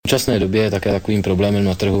současné době je také takovým problémem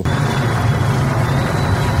na trhu.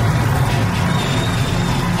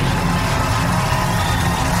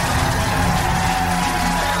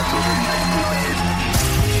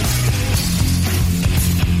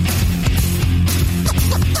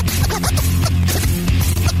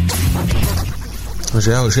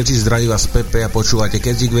 Že ahoj, všetci, zdraví vás Pepe a počúvate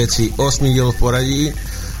Kecy K Veci, 8. diel v poradí.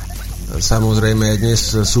 Samozrejme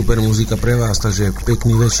dnes super muzika pre vás, takže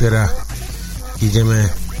pekný večer a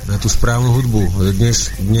ideme na tú správnu hudbu.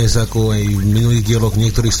 Dnes ako aj v minulých dieloch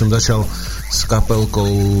niektorých som začal s kapelkou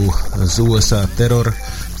z USA Terror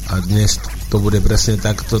a dnes to bude presne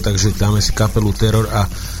takto, takže dáme si kapelu Terror a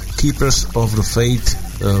Keepers of the Faith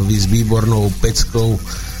s výbornou peckou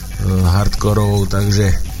hardkorovou, takže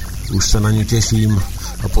už sa na ňu teším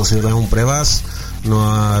a posielam pre vás. No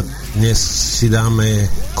a dnes si dáme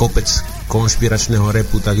kopec konšpiračného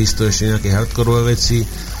rapu, takisto ešte nejaké hardkorové veci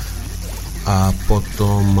a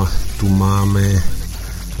potom tu máme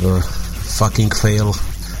fucking fail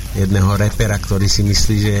jedného rapera, ktorý si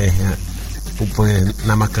myslí, že je úplne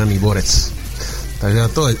namakaný borec. Takže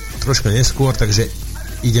to je troška neskôr, takže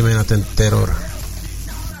ideme na ten teror.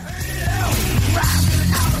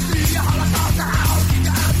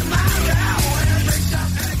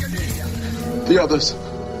 The others,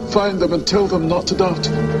 find them and tell them not to doubt.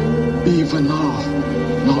 Even now,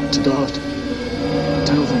 not to doubt.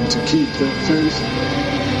 Tell them to keep their faith.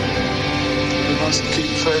 They must keep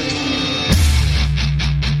faith.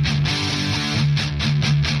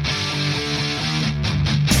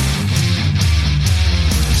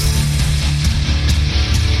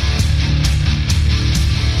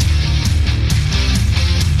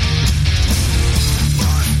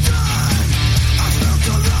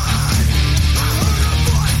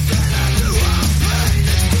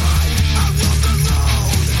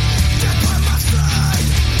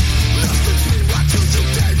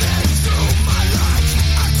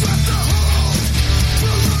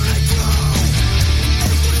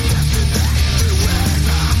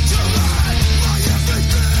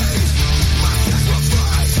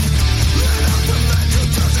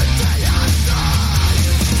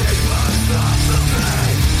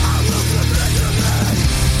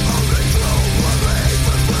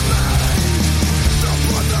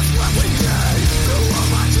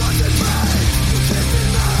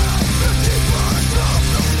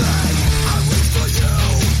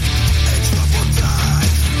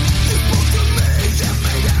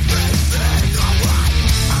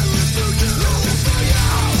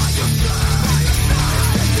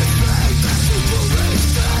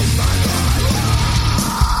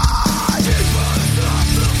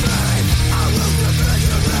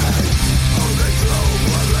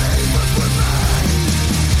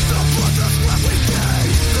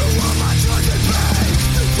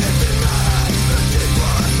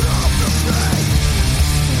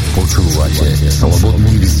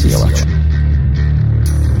 Slobodný vysielač.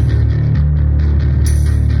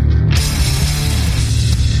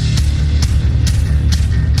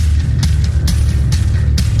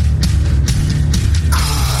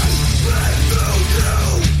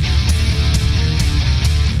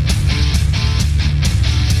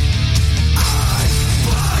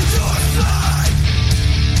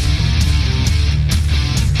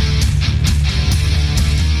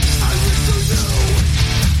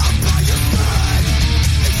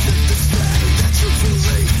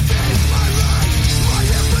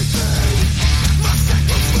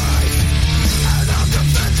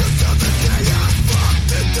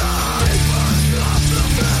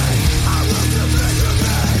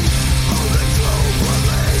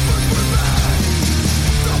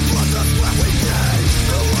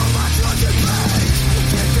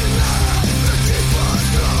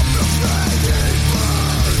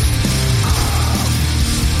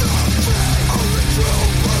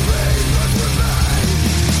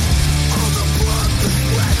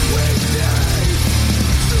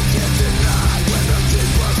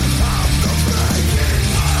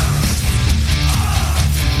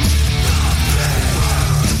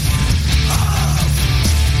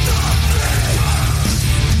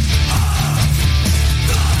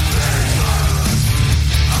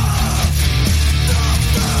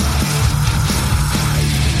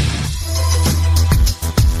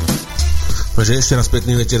 Takže ešte raz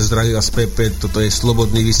pekný večer, zdraví vás Pepe, toto je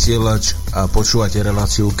Slobodný vysielač a počúvate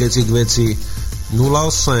reláciu Kecy K Veci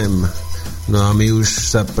 08. No a my už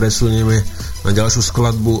sa presunieme na ďalšiu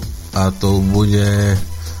skladbu a to bude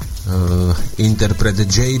interpret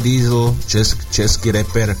J Diesel, český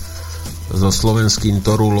rapper so slovenským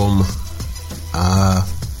torulom a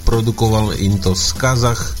produkoval im to z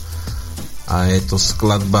Kazach a je to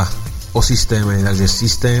skladba o systéme, takže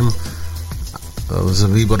systém s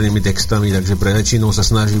výbornými textami, takže pre väčšinou sa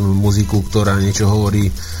snažím muziku, ktorá niečo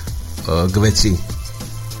hovorí k veci.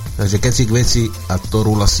 Takže Kecy K Veci a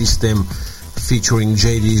Torula System featuring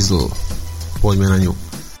J Diesel. Poďme na ňu.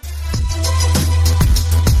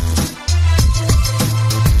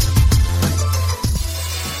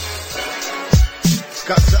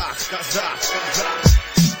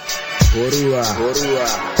 Torula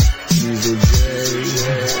Diesel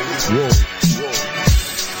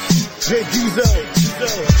J Diesel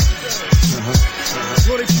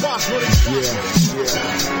What it fuck,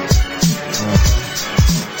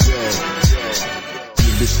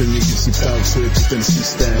 Když jsem někdy si ptal, co je to ten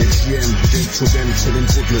systém, žijem den co den, předem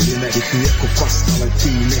podle linek, je tu jako past, ale ty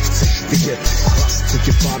nechceš vidět, hlas, co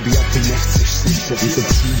tě pábí a ty nechceš slyšet, je to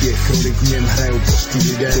příběh, kolik v něm hrajou prostý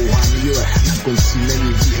lidé, dlouhá míle, na konci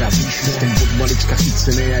není výhra, víš, ten od malička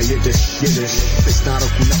chycený a jedeš, bez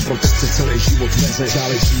nároku na protekce celý život vezeš,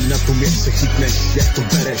 záleží na tom, jak se chytneš, jak to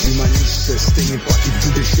bereš, vymaníš se, stejně platit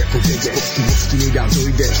budeš jako dědeš, poctivosti nejdál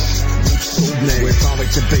dojdeš, buď soudnej, ujebávaj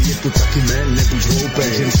tebe, je to taky men, nebuď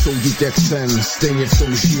hloupej, můžem soudit jak jsem, stejně v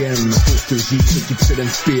tom žijem, spoustu lží, co ti předem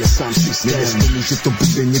vpije sám systém, nevěř tomu, že to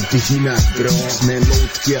bude někdy jinak, bro, jsme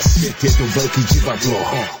loutky a svět je to velký divadlo.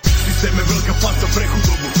 Systém je veľká pasta pre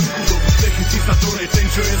chudobu, nechytí sa dorej ten,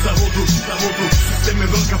 čo je za vodu, systém je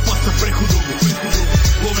veľká pasta pre chudobu,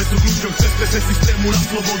 love sú kľúčom ceste ze systému na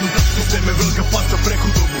slobodu, systém je veľká pasta pre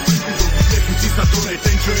chudobu, nechytí sa dorej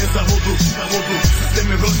ten, čo je za vodu, systém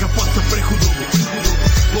je veľká pasta pre chudobu,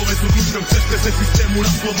 love sú kľúčom ceste ze systému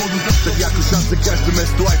na slobodu, tak ako šance každé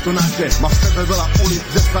mesto, aj to naše, má v sebe veľa ulic,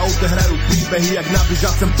 kde sa odehrajú príbehy, jak na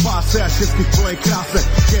běžacem páse a všetky v tvojej kráse,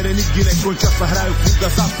 které nikdy nekončia, sa hrajú furt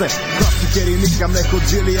a zase. Chlapci, ktorí nikam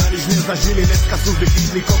nechodili a nič nezažili, dneska sú vždy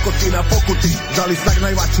chytli kokoty na pokuty. Dali sa k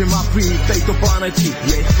najväčšej mafii tejto planety,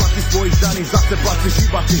 jej platy svojich daných zase placíš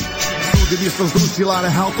iba ty. Súdy by som zrušila,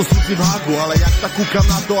 nehal to súdi v háku, ale jak tak kúkam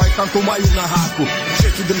na to, aj tam to majú na háku.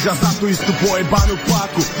 Všetci držia za tú istú pojebanú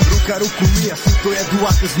páku, ruka ruku mije, sú to jedu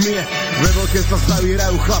ako zmije. Ve veľké sa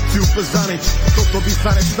zavírajú chlapci úplne za nič, toto by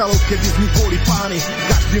sa nestalo, keby z nich boli páni.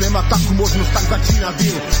 Každý nemá takú možnosť, tak začína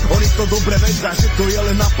deal. Oni to dobre vedia, že to je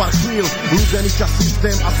len na pár chvíľ. Ľudený čas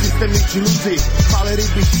systém a systém ničí ľudí. Malé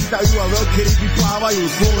ryby chytajú a veľké ryby plávajú.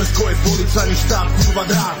 Slovensko je policajný štát, kurva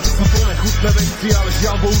drát. Sú to nechutné veci, ale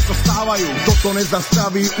žiaľ Bohu sa stávajú. Toto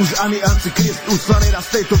nezastaví už ani antikrist. Už sa nedá z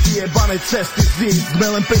tejto vyjebanej cesty zísť. Sme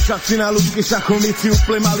len pešaci na ľudskej šachovnici,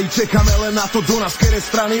 úplne malí. Čekáme len na to, do nás ktorej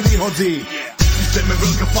strany vyhodí. Systém je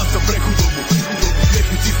veľká pasta pre chudobu,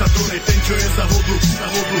 nechytí sa dorej ten, čo je za vodu,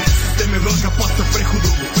 systém je veľká pasta pre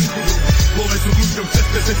chudobu, love sú kľúčom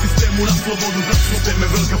ceste ze systému na slobodu, systém je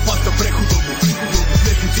veľká pasta pre chudobu,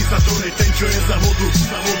 nechytí sa dorej ten, čo je za vodu,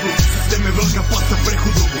 systém je veľká pasta pre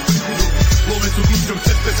chudobu, love sú kľúčom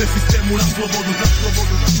ceste ze systému na slobodu.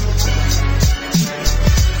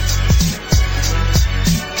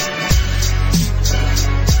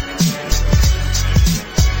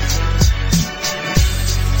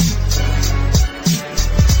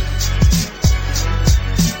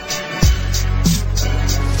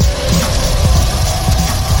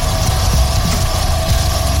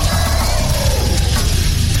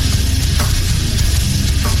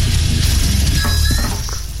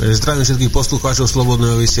 Zdravím všetkých poslucháčov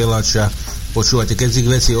Slobodného vysielača. Počúvate Kecy K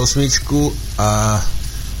Veci 8 a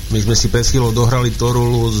my sme si pred chvíľou dohrali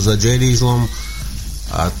Torulu s J Dieselom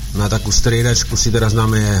a na takú striedačku si teraz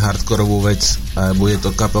dáme hardkorovú vec a bude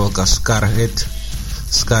to kapelka Scarhead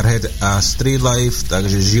a Street Life,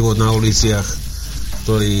 takže život na uliciach,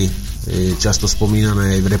 ktorý je často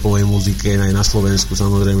spomínané aj v rapovej muzike, aj na Slovensku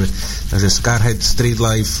samozrejme. Takže Scarhead, Street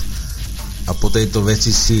Life a po tejto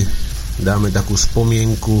veci si dáme takú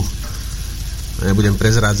spomienku, nebudem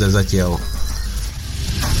prezrádzať zatiaľ.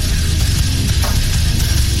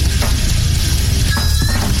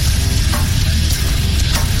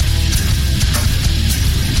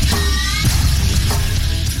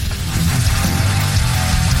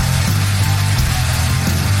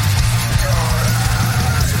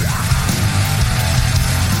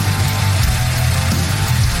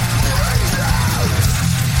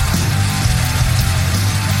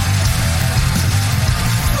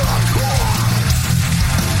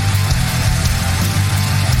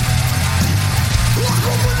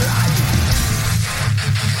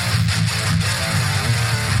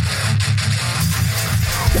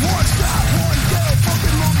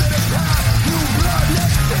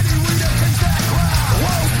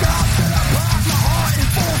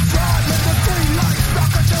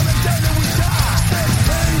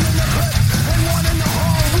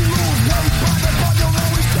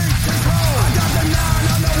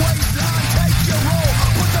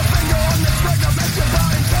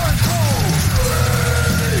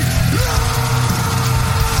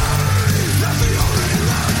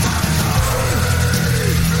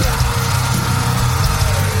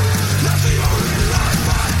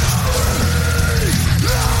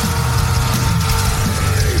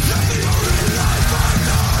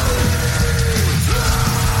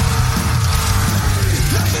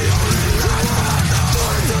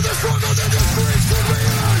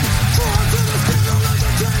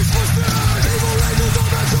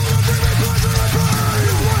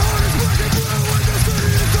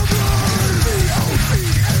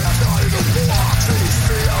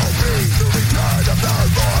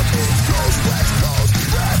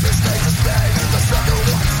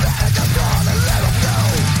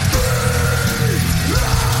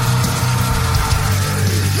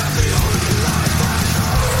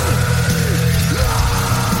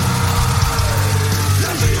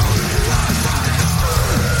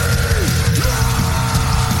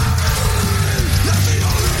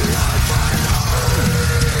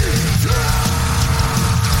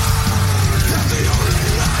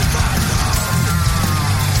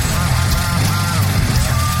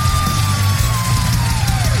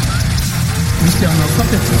 vysielaná z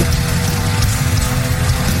patetu.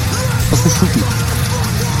 To sú šupy.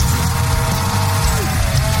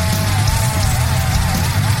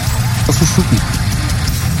 To sú šupy.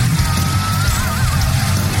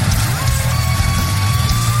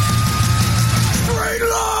 Straight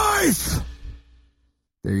life!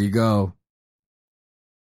 There you go.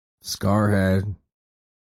 Scarhead.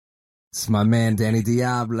 It's my man Danny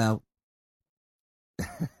Diablo.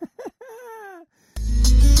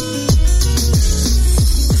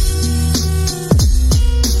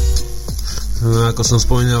 No, ako som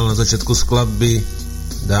spomínal na začiatku skladby,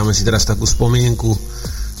 dáme si teraz takú spomienku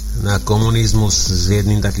na komunizmus s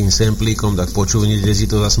jedným takým samplíkom, tak počúvnite si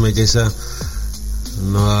to, zasmejte sa.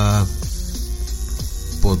 No a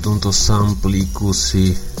po tomto samplíku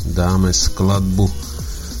si dáme skladbu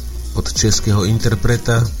od českého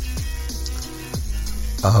interpreta.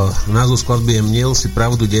 A názov skladby je Měl si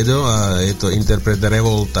pravdu dedo a je to interpret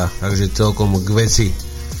Revolta, takže celkom k veci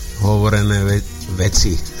hovorené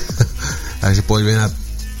veci. Takže poďme na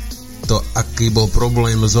to, aký bol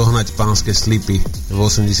problém zohnať pánske slipy v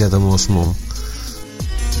 88.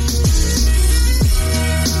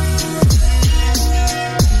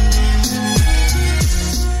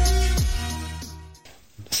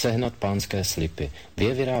 Sehnat pánské slipy. Vy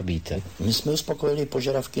je vyrábíte? My jsme uspokojili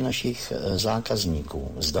požadavky našich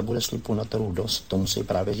zákazníků. Zda bude slipů na trhu dost, to musí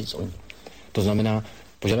právě říct oni. To znamená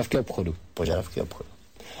požadavky obchodu. Požadavky obchodu.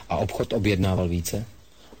 A obchod objednával více?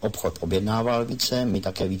 Obchod objednával více, my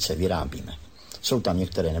také více vyrábíme. Jsou tam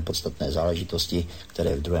některé nepodstatné záležitosti,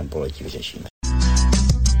 které v druhém poletí vyřešíme.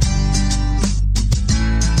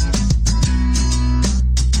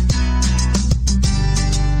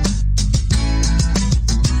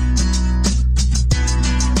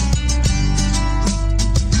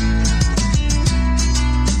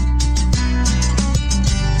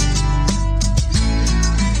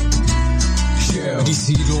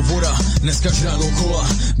 Dneska žrádlo kola,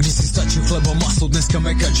 když si stačil chleba, maso, dneska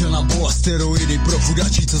mekačelná bola. Steroidy pro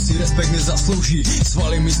chudačí, co si respekt nezaslouží.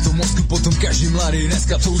 Svaly místo mozku, potom každý mladý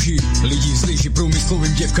dneska touží. Lidi vzlíží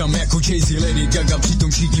průmyslovým děvkám jako Jay-Z, Lady Gaga,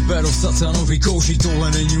 přitom všichni perou sacanový kouří.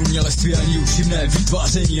 Tohle není umělectví ani upřímné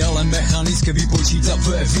vytváření, ale mechanické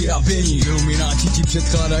vypočítavé vyrábění. Ilumináti ti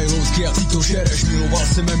předkládají loutky a ty to žereš. Miloval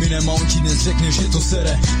jsem Eminem a on ti dnes řekne, že to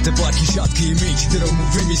sere. Tepláky, šatky, image, kterou mu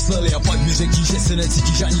vymysleli, a pak mi řekni, že se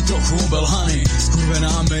necítíš ani trochu obelhaný. Skurvená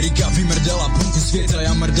Amerika vymrdala půlku světa,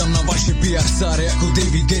 já mrdám na vaše PR stáry jako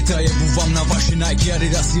David Guetta, jebu vám na vaše Nike,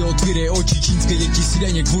 Adidasy, otvírej oči, čínské děti si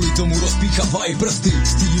denně kvůli tomu rozpíchávají prsty.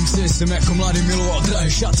 Stydím se, jsem jako mladý miloval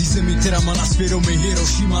drahé šaty, zemi, která má na svědomí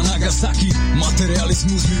Hiroshima, Nagasaki.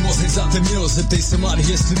 Materialismus mi mozek zatemnilo, zeptej se mladých,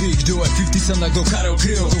 jestli ví, kdo je 50 Cent a kdo Karel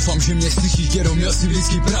Kryl. Doufám, že mě slyšíš, dědo, měl si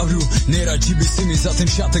vždycky pravdu, nejradši by si mi za ten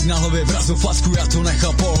šátek na hlavě vrazil facku, já to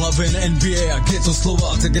nechal po hlavě NBA a ghetto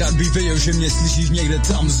slova, tak rád by věděl, že mě slyšíš někde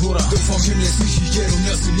tam zhora. Doufám, že mě slyšíš, dědo,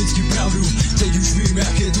 měl si vždycky pravdu, teď už vím,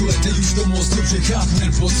 jak je důle, teď už to moc dobře chápu.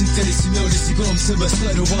 Ten pocit, který si měl, když si kolem sebe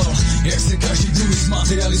sledoval, jak se každý druhý z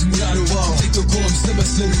materialismu radoval. Teď to kolem sebe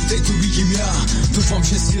sleduju, teď to vidím já. Doufám,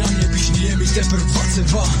 že si na mě bížný, je mi teprve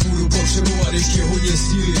 22. Budu potřebovat ještě hodně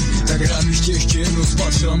síly, tak rád bych tě ještě jednou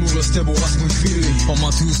spatřil a mluvil s tebou aspoň chvíli.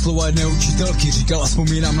 Pamatuju slova jedné učitelky, říkala,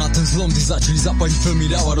 vzpomínám na ten zlom, kdy začali zapadit filmy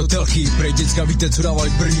dávat do telky. Prej děcka, víte, co dávali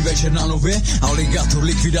první večer na Nově? Aligátor,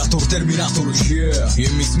 likvidátor, terminátor, yeah. Je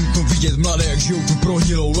mi smutno vidět mladé, jak žijou tu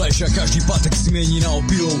prohnilou lež a každý pátek si mění na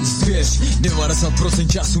obilou zvěř. 90%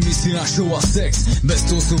 času myslí na show a sex, bez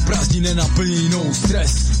toho jsou prázdniny nenaplní jinou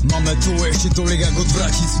stres. Máme toho ještě tolik, jak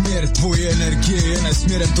odvrátit směr, tvoje energie je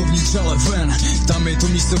nesměrem to vnitř, ale ven. Tam je to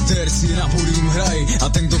místo, které si na pódium hrají a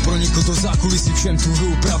ten, kdo pronikl do zákulisí, všem tu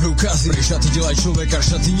hru pravdou kazí. Šaty dělají člověka,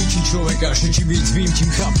 šaty ničí člověka, že čím víc vím, tím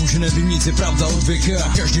chápu, že nevím nic, je pravda od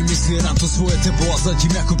věka. Každý myslí na to svoje teplo a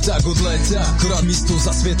zatím jako pták odlétá, akorát místo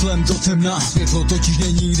za světlem do temna. Světlo totiž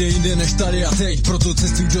není nikde jinde než tady a teď, proto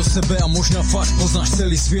cestuj do sebe a možná fakt poznáš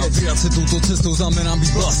celý svět. A vydat se touto cestou znamená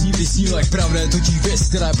být vlastní vysnílek. Pravda je totiž věc,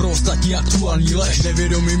 která je pro ostatní aktuální lež.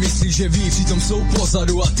 Nevědomí myslí, že ví, přitom jsou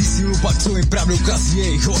pozadu a ty si lupak, co jim pravdou kazí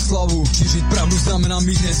jejich oslavu. Šířit pravdu znamená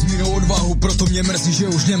mít nesmírnou odvahu, proto mě mrzí, že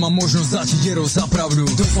už nemám možnost začít děro za pravdu.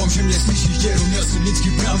 Doufám, že mě slyšíš, děro, měl si vždycky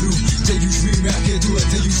pravdu, teď už vím, jak je důle,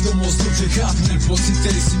 teď už to moc dobře chápu. Ten pocit,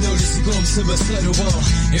 který si měl, když si kolem sebe sledoval,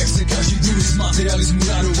 jak se každý druhý z materialismu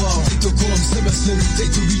radoval. Teď to kolem sebe sleduju,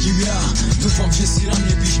 teď to vidím já. Doufám, že si na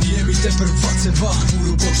mě bížný, je mi teprve 22.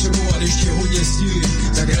 Budu potřebovat ještě hodně síly,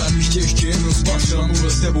 tak rád bych tě ještě jednou spatřil a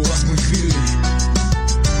mluvil s tebou aspoň chvíli.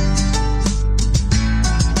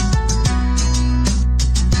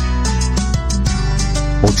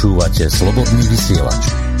 Počúvate Slobodný vysielač.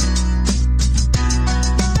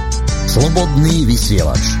 Slobodný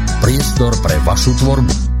vysielač. Priestor pre vašu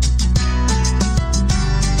tvorbu.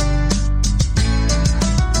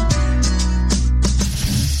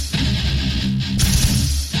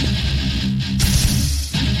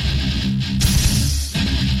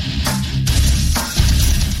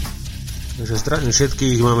 Zdravím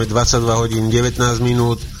všetkých, máme 22 hodín 19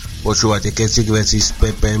 minút, počúvate Kecy K Veci s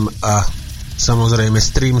Pepem a samozrejme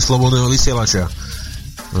stream Slobodného vysielača.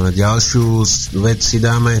 Ďalšiu vec si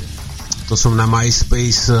dáme, to som na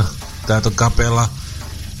MySpace, táto kapela,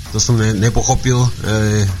 to som nepochopil,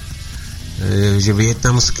 že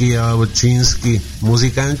vietnamskí alebo čínsky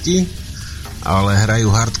muzikanti, ale hrajú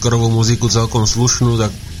hardkorovú muziku celkom slušnú,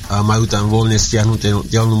 tak a majú tam voľne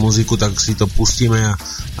stiahnutelnú muziku, tak si to pustíme a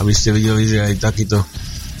aby ste videli, že aj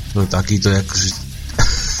takýto akože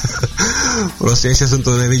proste ešte som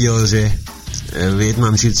to nevidel, že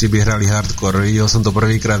Vietnamčíci by hrali hardcore, videl som to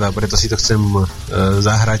prvýkrát a preto si to chcem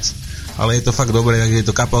zahrať, ale je to fakt dobré, takže je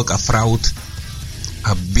to kapelka Fraud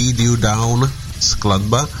a Beat You Down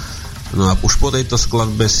skladba, no a už po tejto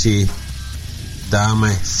skladbe si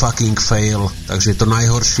dáme Fucking Fail, takže to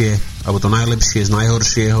najhoršie alebo to najlepšie z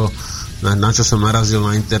najhoršieho, na čo som narazil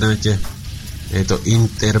na internete. Je to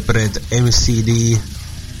interpret MCD,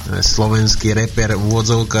 slovenský reper v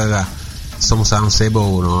úvodzovkách a som sám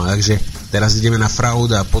sebou, no takže teraz ideme na Fraud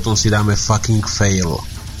a potom si dáme Fucking Fail.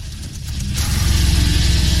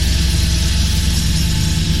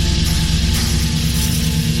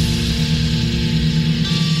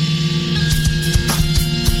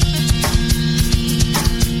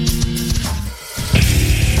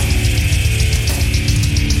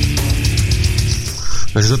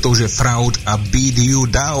 Takže toto už je Fraud a Beat You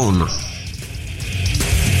Down.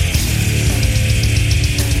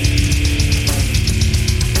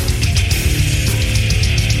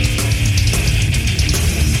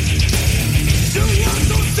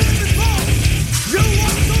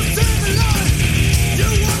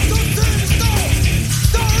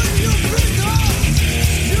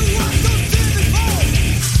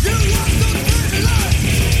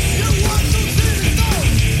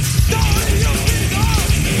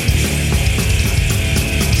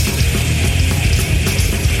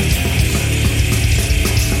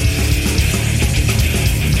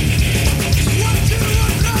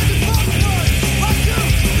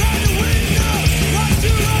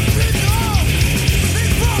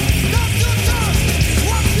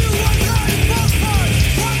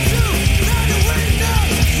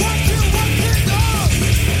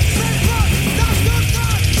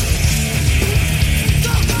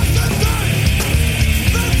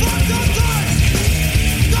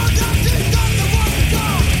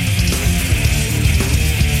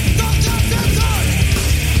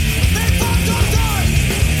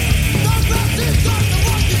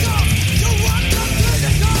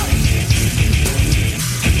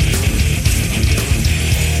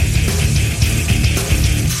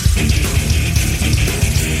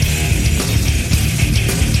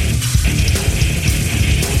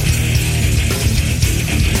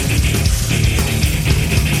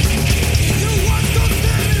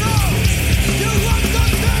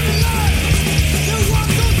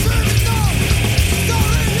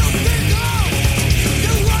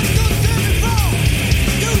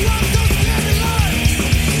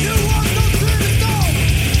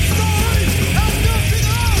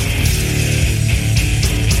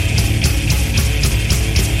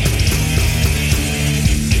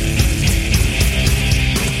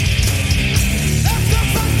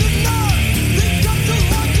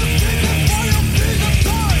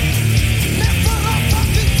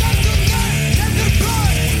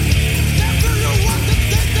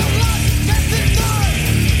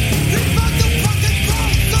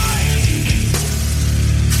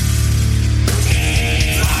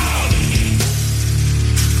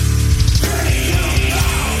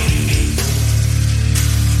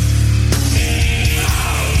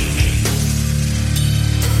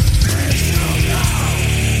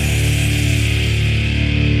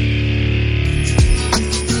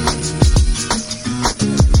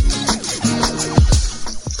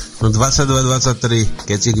 No 22-23,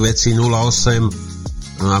 Kecy K Veci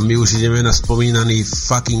 08, no a my už ideme na spomínaný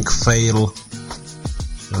Fucking Fail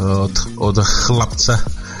od chlapca,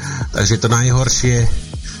 takže to najhoršie,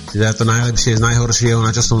 teda to najlepšie z najhoršieho,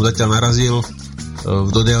 na čo som zatiaľ narazil.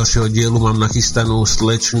 Do ďalšieho dielu mám nachystanú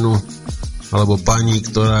slečnu alebo pani,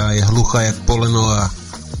 ktorá je hluchá jak poleno a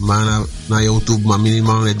má na YouTube má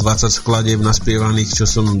minimálne 20 skladieb naspievaných, čo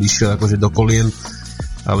som vyšiel akože do kolien,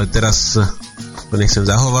 ale teraz to nechcem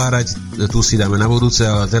zahovárať, tu si dáme na budúce,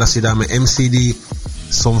 ale teraz si dáme MCD,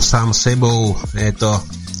 Som sám sebou, je to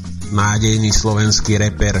nádejný slovenský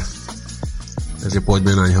reper Takže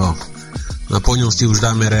poďme na ňo. No po ňom si už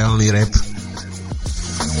dáme reálny rap.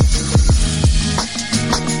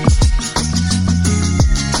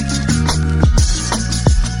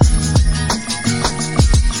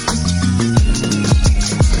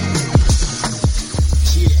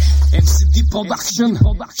 Production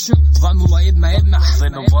 2011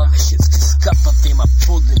 venované všetky s kapatým a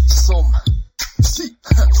podným psom.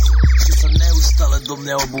 Že sa neustále do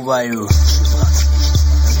mňa obúvajú.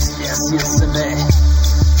 Myslia si o sebe,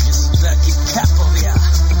 že sú takí kapovia.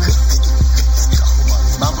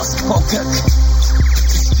 Mám vás pokrk,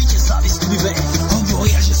 spíte závislivé.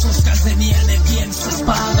 Hovoria, že som skazený a neviem sa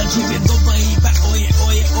spávať, že viem dobre iba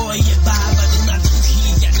oje bávať na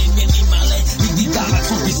druhých. Ja nemienim, ale nikdy dávať,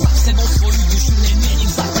 co by sám sebou svoju dušu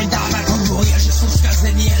nemienim zapredávať. Hovoria, že som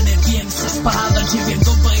skazený a neviem sa spávať, že viem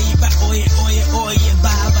dobre iba oje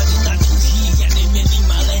bávať na druhých. Ja nemienim,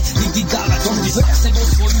 ale nikdy dávať, co by sám sebou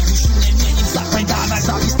svoju dušu nemienim zapredávať.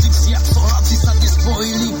 Závislivci a pohľadci sa dnes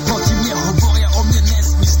spojili proti mne, hovoria o mne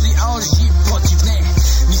nesmysly a lži proti mne.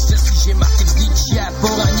 Myslia si, že ma tým zničia,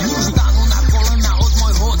 porania stanú na kolena od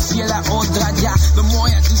môjho cieľa odradia. No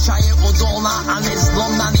moja duša je odolná a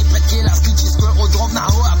nezlomná, neprekiela zničí skôr od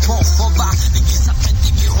rovnaho a porfoba. Nikdy sa pred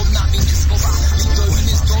tými hovnami neschová, nikto ju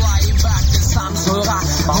nezdola, iba ten sám zhora.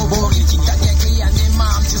 A hovorí ti tak, jak ja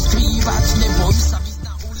nemám čo skrývať, neboj sa ísť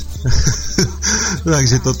na ulicu.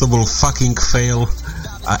 Takže toto bol fucking fail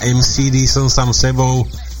a MCD som sám sebou.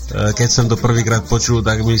 Keď som to prvýkrát počul,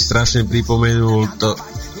 tak mi strašne pripomenul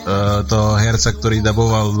toho herca, ktorý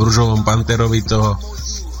daboval v Ružovom Panterovi toho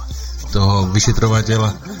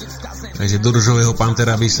vyšetrovateľa. Takže do Ružového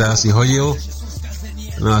Pantera by sa asi hodil.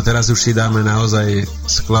 No a teraz už si dáme naozaj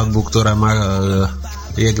skladbu, ktorá má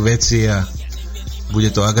je k veci a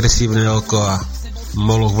bude to agresívne oko a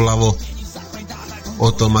moloch vľavo o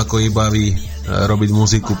tom, ako ich baví robiť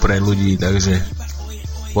muziku pre ľudí. Takže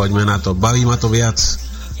poďme na to. Baví ma to viac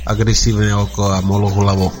agresívne oko a moloch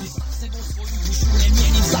vľavo.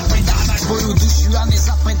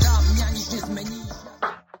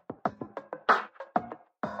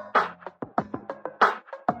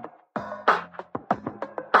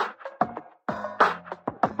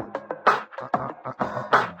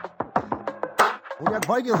 Jak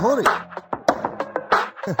Weigel hory.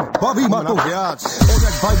 Baví ma to viac. On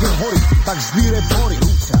jak Weigel hory, tak zlý rap hory.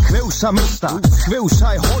 Chvejú sa mesta, chvejú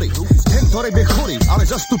sa aj hory. Tento rap je chorý, ale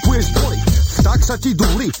zastupuje zbory. Tak sa ti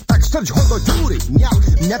dúri, tak strč ho do ďúry.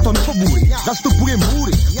 Mňa to nepobúri, zastupujem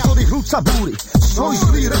múry, ktorých ľud sa búri. Svoj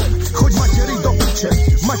zlý rap, choď materi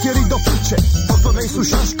do piče. Toto nejsú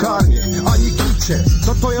šaškárne, ani kľúče.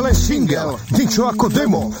 Toto je len single, niečo ako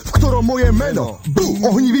demo, v ktorom moje meno,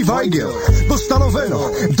 ohnivý Weigel,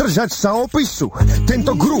 dostanoveno. Držať sa opisu,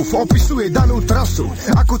 tento groove opisuje danú trasu.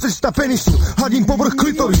 Ako cesta penisu, hladím povrch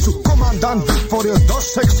klitorisu. Komandant vytvoril dosť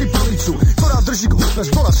sexy policu, ktorá drží k hudbe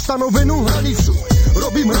zbola stanovenú hranicu.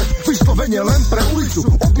 Robím rap, vyslovene len pre ulicu.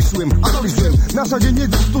 Opisujem, analyzujem, nasadenie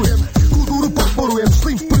distujem. Kultúru podporujem,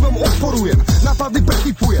 zlým vplyvom odporujem. Napady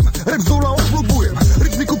pretypujem, rap z dola obľúbujem.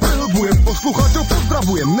 Rytmiku prehlbujem, poslucháčov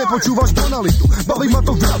pozdravujem. Nepočúvaš banalitu, baví ma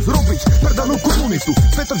to viac robiť pre danú komunitu.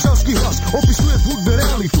 Petržalský hlas opisuje v hudbe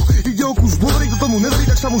realitu. Ide o kus dôvery, kto tomu neverí,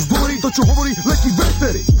 tak sa mu zdôverí. To, čo hovorí, letí v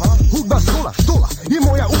éteri. Hudba z dola je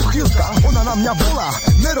moja úchylka. Ona na mňa volá,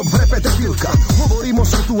 nerob v repe debilka. Hovorím o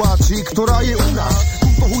situácii, ktorá je u nás.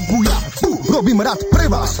 Túto hudbu ja robím rád pre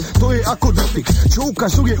vás. To je ako dotyk, čo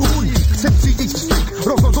ukazuje únik. Chcem cítiť styk,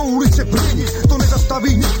 rovno do ulice prienik. To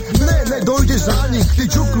nezastaví nik, nedojde zánik. Ty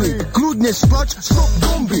čuklík, kľudne stlač, stop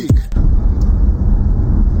bombík.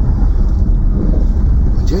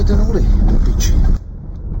 Kde je ten ulej? Piči.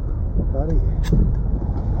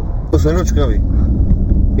 To sme nočkaví.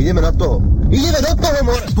 Ideme na toho,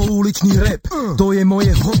 more. Pouličný rap, to je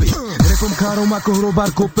moje hobby. Repom károm ako hrobár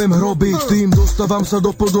kopem hroby. Tým dostávam sa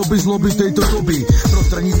do podoby zloby tejto doby.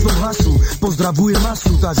 Prostredníctvom hlasu pozdravujem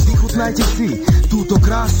masu. Tak vychutnajte si túto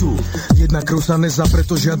krásu. Jedna krv sa nezapre,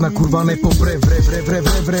 to žiadna kurva nepopre.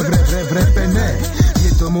 Vrepe ne.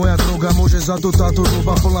 Je to moja droga, môže za to táto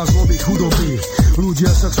doba plná zloby, chudoby. Ľudia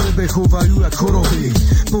sa v sebe chovajú jak choroby.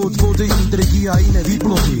 Podvody, intrigy a iné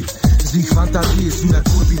výplody. Z ich fantázie sú na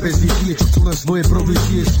kurvy bez vízie, čo chcú len svoje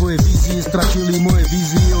provízie, svoje vízie stratili, moje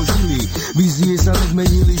vízie ožili. Vízie sa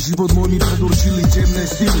nezmenili, život môj mi predurčili temné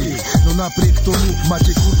sily. No napriek tomu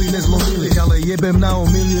máte kurvy nezlomili, ale jebem na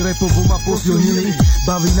omily, repovo ma posilnili.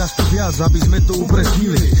 Baví nás to viac, aby sme to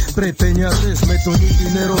upresnili. Pre peniaze sme to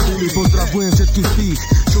nikdy nerobili. Pozdravujem všetkých tých,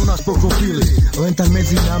 čo nás pochopili. Len tak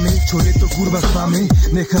medzi nami, čo je to kurva s vami.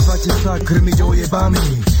 Nechávate sa krmiť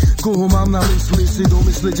ojebami. Koho mám na mysli, si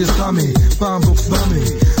domyslite sami. Pán Boh s vami,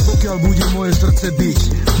 pokiaľ bude moje srdce byť,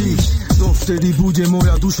 dovtedy Vtedy bude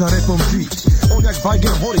moja duša repom žiť. On jak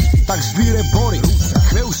Bajger horí, tak zvíre bory.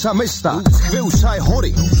 Chvejú sa mesta, chvejú sa aj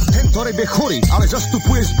hory. Tento rep je chorý, ale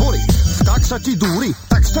zastupuje zbory. Vták sa ti dúri,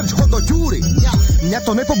 tak strč ho do ďúry. Mňa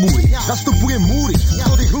to nepobúri, zastupujem múry,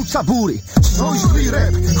 ktorých ľud sa búri. Svoj zlý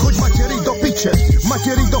rap, choď materi do piče,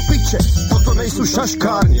 materi do piče. Toto nejsú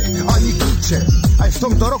šaškárne, ani klíče. Aj v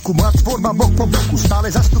tomto roku moja tvorba bok po boku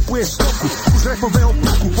stále zastupuje stoku. Už rapového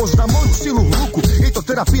pluku, poznám moju silu hluku. Je to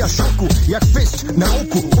terapia šoku, jak fest na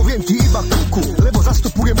oku. Poviem ti iba kuku, lebo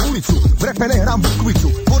zastupujem ulicu. V rape nehrám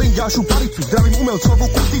bukvicu, porím ďalšiu palicu, zdravím umelcovú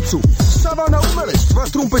kuticu. Stáva na umelec, tvoja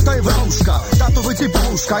trumpeta je vrauška. Táto vec je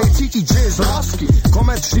bohuška, je cítiť, že je z lásky.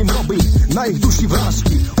 Komerčným robí, na ich duši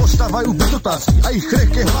vrásky. Ostávajú bez otázky a ich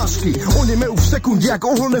krehké hlásky. Onemejú v sekunde, jak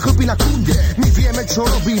oholné chlpy na kunde. My vieme, čo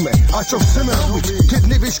robíme a čo chceme robiť, keď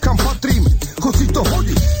nevieš, kam patríme. Chod si to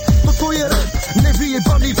hodiť, toto je rap,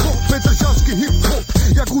 nevyjebaný pop, petržalský hip-hop,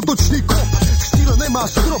 jak útočný kop. V štýle nemá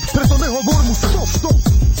strop, preto nehovor mu stop, stop.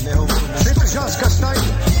 Petržalská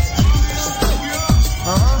stajňa.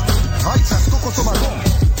 Aha, hajca, stoko, co má dom.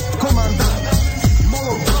 Komandant,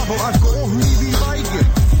 molou hlavou ako ohnivý vajger.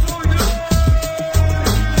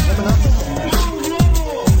 Jdeme na to.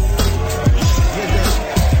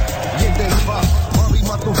 Jeden, dva, baví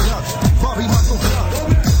ma to hrať, baví ma to hrať.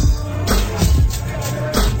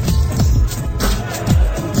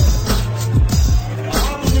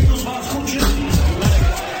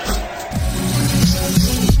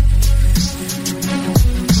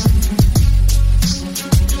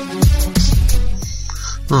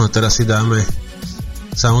 No teraz si dáme,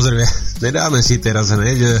 samozrejme, nedáme si teraz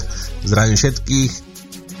hneď, zdravím všetkých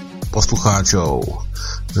poslucháčov.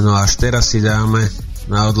 No až teraz si dáme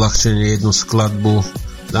na odľahčenie jednu skladbu,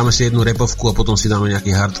 dáme si jednu repovku a potom si dáme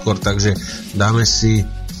nejaký hardcore, takže dáme si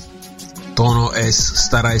Tono S,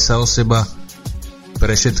 Staraj sa o seba,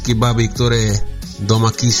 pre všetky baby, ktoré doma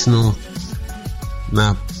kysnú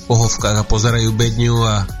na pohovkách a pozerajú bedňu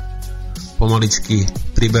a pomaličky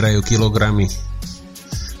priberajú kilogramy.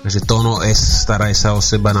 Takže Tono S, Staraj sa o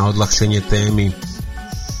seba na odľahčenie témy.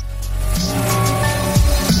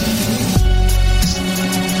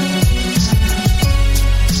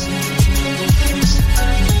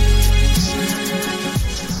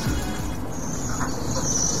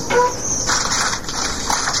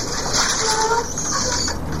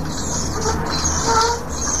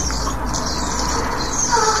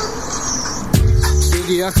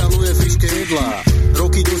 Sedí a chaluje frišké jedlá.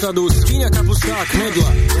 Roky dozadu svíňa, kapustka a knedla.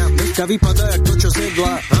 Dneska vypadá jak to, čo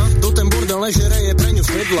zjedla. Do ten bordel nežere, je pre ňu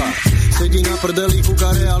sedla. Sedí na prdeli, kúka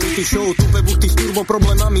reality show. Tupe buchty s turbo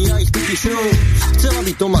problémami a ich typy show. Chcela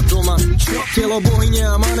by to mať doma. Telo bohyne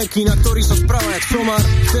a manekína, ktorý sa správa jak somar.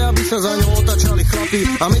 Chce, aby sa za ňou otačali chlapi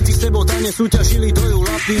a medzi sebou tane súťažili do ju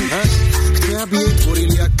lapy. Chce, aby jej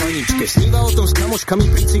tvorili jak paničke. Sníva o tom s kamoškami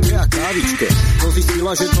pri cigre a kávičke. No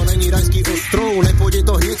zistila, že to není rajský ostrov. Nepôjde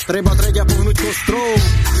to hneď, treba treť a pohnúť kostrov.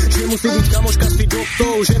 Že musí byť kamoška s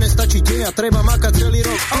fidoktou, že nestačí deň a treba makať celý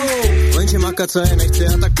rok. Lenže makať sa jej nechce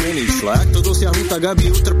a tak premýšľa. Ak to dosiahnu tak,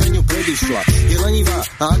 aby utrpeniu predišla. Je lenivá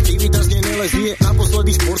a aktivita z nej nelezie.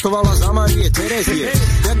 Naposledy športovala za Marie Terezie.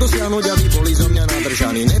 Jak dosiahnuť, aby boli zo mňa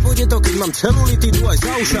nadržaní. Nepôjde to, keď mám celulitidu aj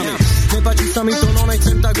za ušami. Nepáči sa mi to, no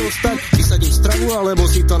nechcem tak ostať. Vysadím stravu, alebo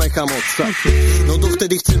si to nechám odstať. No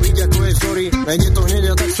dovtedy chcem byť ako je vzory. Nejde to hneď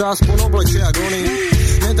a tak sa aspoň oblečia ako oni.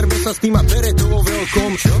 Netrbe sa s tým a bere to vo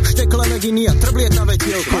veľkom. Štekle leginy a trblietavé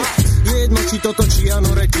tielko. Je jedno, či to točí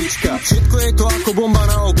anorektička. Všetko je to ako bomba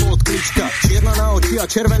na oko od klička. Čierna na oči a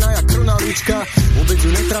červená jak krvná líčka. Vôbec ju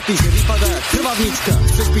netrapí, že vypadá jak krvavnička.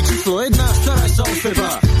 Chceš byť číslo 1, staraj sa o seba.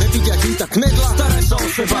 Nepiť jak hýta knedla, staraj sa o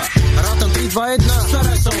seba. Rátam 3, 2, 1,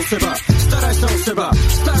 staraj sa o seba. Staraj sa o seba,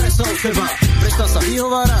 staraj sa o seba. Prestan sa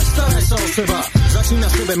vyhovárať, staraj sa o seba. Začína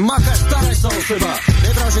sebe makať, staraj sa o seba.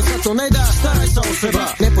 Nevrá, že sa to nedá, staraj sa o seba.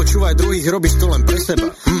 Nepočúvaj druhých, robíš to len pre seba.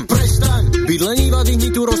 Prestaň byť lenivá, dýchni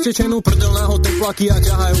tú roztečenú prdel náhod teplaky a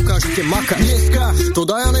ťahaj okamžite makať. Dneska to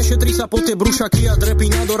daja nešetrí sa po tie brušaky a drepí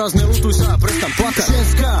na doraz, nelutuj sa a prestan plakať.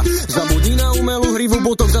 Ženská zabudí na umelú hrivu,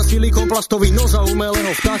 botok za silikon, plastový nos a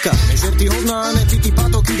umelého vtáka. Nežerty hovná a nepity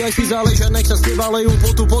patoky, daj si záležať, nech sa z teba lejú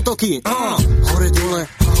potu potoky. Hore dole,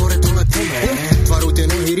 pome. Tvaruj tie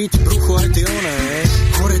nohy, riť, brucho aj tie oné.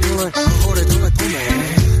 Hore dole, pome.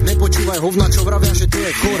 Nepočúvaj hovna, čo vravia, že to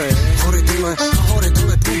je chore. Hore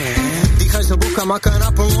dole, pome. Dýchaj z hlboka Maká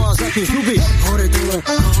naplno a zatím zuby. Hore dole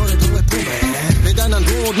pome. Nedaj nám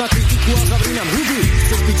dôvod na kritiku a zavri nám huby.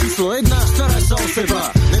 Chceš byť číslo 1, staraj sa o seba.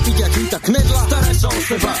 Nepiť jak víta knedla, staraj sa o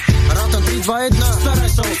seba. Rátam 3, 2, 1, staraj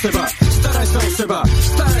sa o seba. Staraj sa o seba,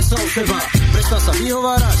 staraj sa o seba. Prestan sa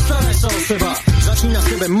vyhovárať, staraj sa o seba. Začni na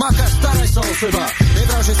sebe makať, staraj sa o seba.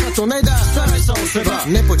 Nevrav, že sa to nedá, staraj sa o seba.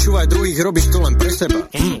 Nepočúvaj druhých, robíš to len pre seba.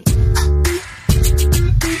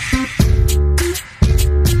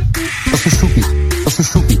 To sú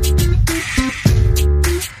šupy.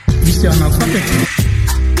 Vy ste analfabet.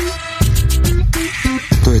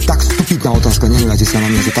 To je tak stupidná otázka, nehľadajte sa na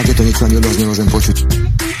mňa, že takéto niečo ani od vás nemôžem počuť.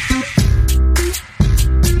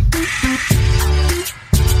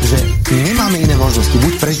 Že nemáme iné možnosti.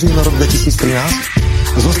 Buď prežijeme rok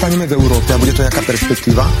 2013, zostaneme v Európe a bude to nejaká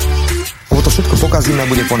perspektíva, lebo to všetko pokazíme a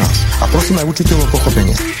bude po nás. A prosím aj učiteľov o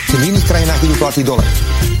pochopenie. Keď v iných krajinách idú platy dole.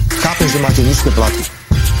 Chápem, že máte nízke platy.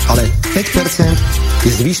 Ale 5%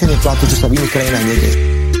 je zvýšenie platu, čo sa v iných krajinách nedieje.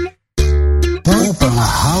 Úplná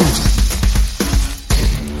halus.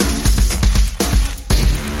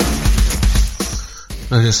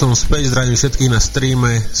 Takže som späť, zdravím všetkých na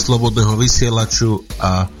streame Slobodného vysielaču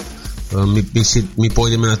a my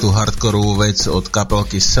pôjdeme na tú hardkorovú vec od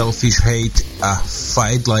kapelky Selfish Hate a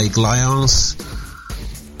Fight Like Lions.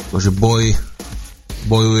 Takže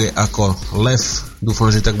bojuje ako lev.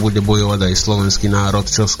 Dúfam, že tak bude bojovať aj slovenský národ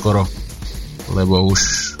čoskoro, lebo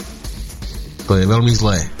už to je veľmi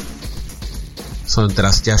zlé. Som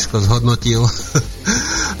teraz ťažko zhodnotil,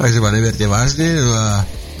 takže ma neberte vážne. A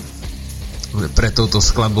pre touto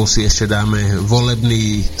skladbou si ešte dáme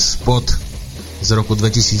volebný spot z roku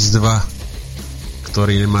 2002,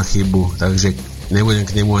 ktorý nemá chybu, takže nebudem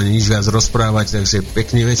k nemu ani nič viac rozprávať, takže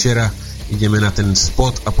pekný večera, ideme na ten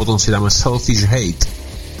spot a potom si dáme Selfish Hate.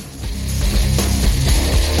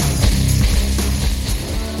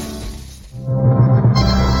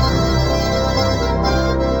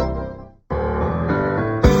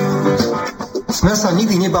 Smer sa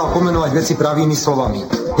nikdy nebal pomenovať veci pravými slovami.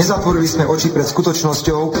 Nezatvorili sme oči pred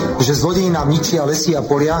skutočnosťou, že zlodeji nám ničia lesy a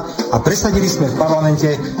polia a presadili sme v parlamente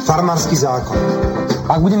farmársky zákon.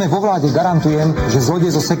 Ak budeme vo vláde, garantujem, že zlodej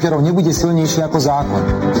so sekerou nebude silnejší ako zákon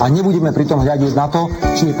a nebudeme pritom hľadiť na to,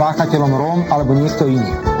 či je páchateľom Róm alebo niekto iný.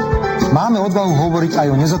 Máme odvahu hovoriť aj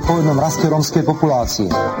o nezodpovednom raste rómskej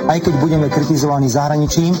populácie. Aj keď budeme kritizovaní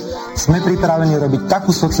zahraničím, sme pripravení robiť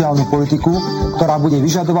takú sociálnu politiku, ktorá bude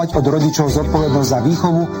vyžadovať od rodičov zodpovednosť za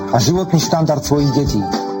výchovu a životný štandard svojich detí.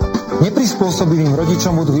 Neprispôsobivým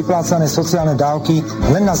rodičom budú vyplácané sociálne dávky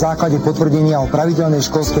len na základe potvrdenia o pravidelnej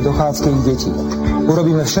školskej dochádzke ich detí.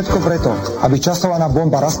 Urobíme všetko preto, aby časovaná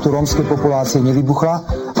bomba rastu rómskej populácie nevybuchla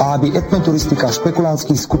a aby etnoturistika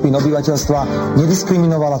špekulantských skupín obyvateľstva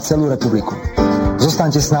nediskriminovala celú republiku.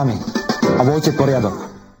 Zostaňte s nami a voľte poriadok.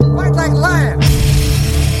 Fight like lions.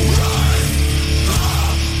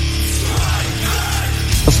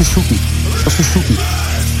 To sú šupy.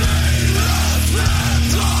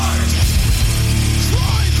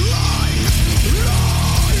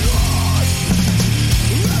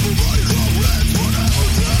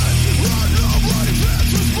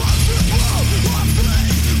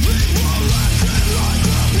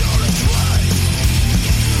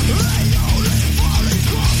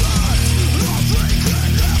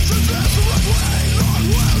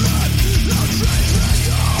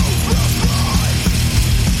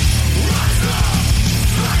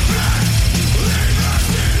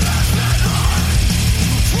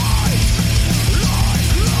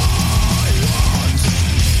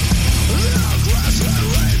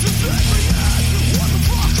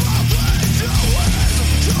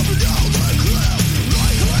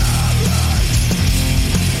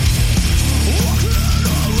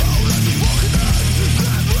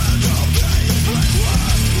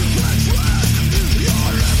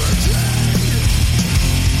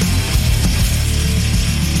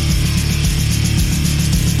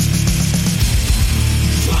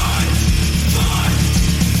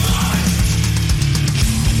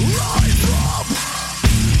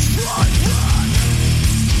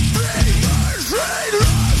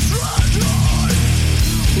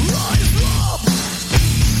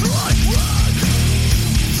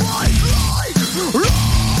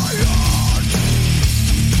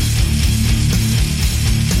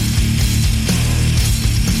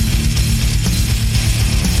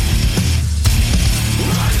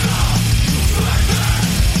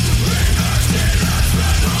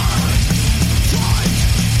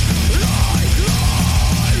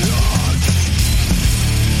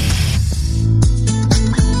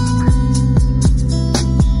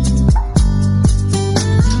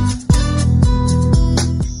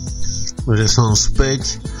 Že som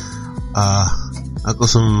späť a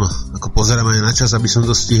ako pozeráme na čas, aby som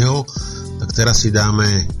to stihol, tak teraz si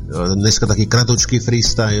dáme dneska taký kratučký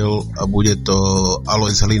freestyle a bude to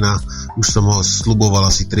Alois Hlina. Už som ho sluboval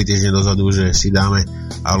asi 3 týždne dozadu, že si dáme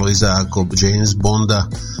Aloisa ako James Bonda,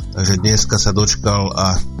 takže dneska sa dočkal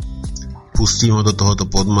a pustím ho do tohoto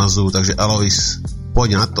podmazu, takže Alois, poď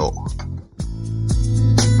na to.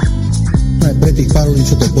 Pre tých pár ľudí,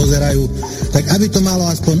 čo to pozerajú, tak aby to malo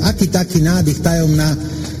aspoň aký taký nádych tajomná,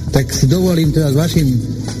 tak si dovolím teda s vašim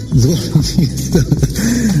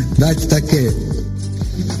dať také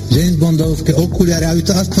James Bondovské okuliare, aby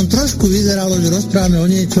to aspoň trošku vyzeralo, že rozprávame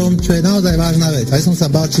o niečom, čo je naozaj vážna vec. Aj som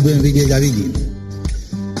sa bál, či budem vidieť a vidím.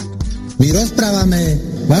 My rozprávame,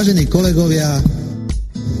 vážení kolegovia,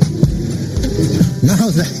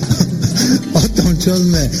 naozaj o tom, čo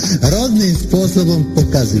sme rôznym spôsobom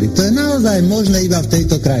pokazili. To je naozaj možné iba v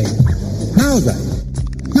tejto krajine.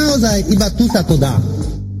 Naozaj iba tu sa to dá.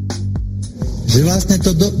 Že vlastne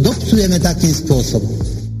to dopsujeme takým spôsobom.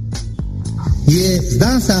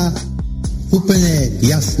 Zdá sa úplne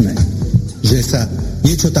jasné, že sa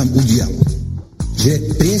niečo tam udialo.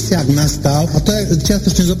 Že priesiak nastal, a to je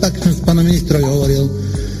čiastočne zopak, čo s pánom ministrovi hovoril,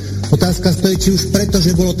 otázka stojí, či už preto,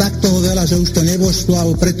 že bolo tak toho veľa, že už to nevošlo,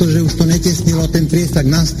 alebo preto, že už to netesnilo, ten priesak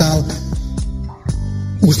nastal,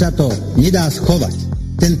 už sa to nedá schovať.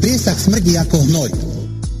 Ten priesak smrdí ako hnoj.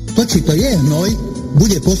 To, či to je hnoj,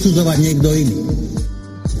 bude posudzovať niekto iný.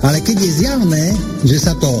 Ale keď je zjavné, že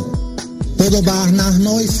sa to podobá na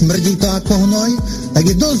hnoj, smrdí to ako hnoj, tak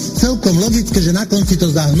je dosť celkom logické, že na konci to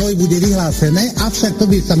za hnoj bude vyhlásené, avšak to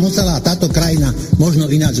by sa musela táto krajina možno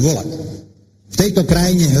ináč volať. V tejto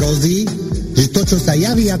krajine hrozí, že to, čo sa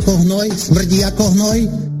javí ako hnoj, smrdí ako hnoj,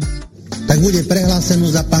 tak bude prehlásenú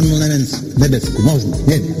za pannu nebesku. Možno,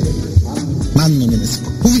 neviem. Mannu nebesku.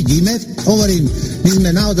 Uvidíme, hovorím, my sme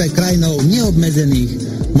naozaj krajinou neobmedzených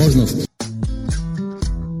možností.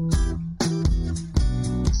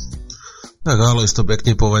 Tak Alois to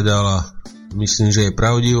pekne povedal a myslím, že je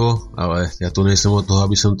pravdivo, ale ja tu nie som od toho,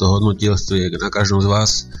 aby som to hodnotil, to je na každom z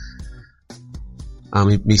vás. A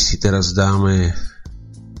my si teraz dáme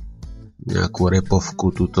nejakú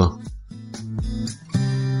repovku tuto.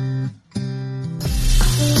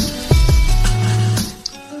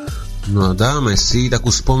 No a dáme si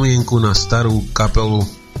takú spomienku na starú kapelu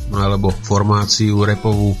alebo formáciu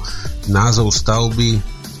repovú, názov Stavby,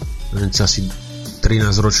 asi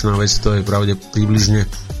 13-ročná vec, to je pravde približne.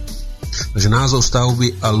 Takže názov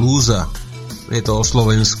Stavby a Lúza, je to o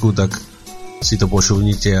Slovensku, tak si to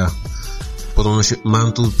počúvnite. A potom ešte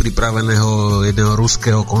mám tu pripraveného jedného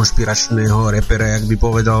ruského konšpiračného repera, jak by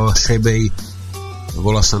povedal Šebej,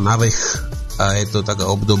 volá sa Navech a je to taká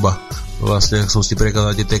obdoba, vlastne ak som si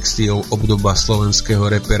prekladal tie texty, obdoba slovenského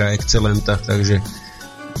repera Excelenta, takže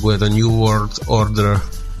bude to New World Order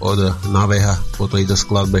od Naveha po tejto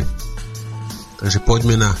skladbe. Takže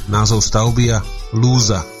poďme na názov Stavby a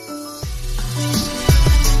Lúza.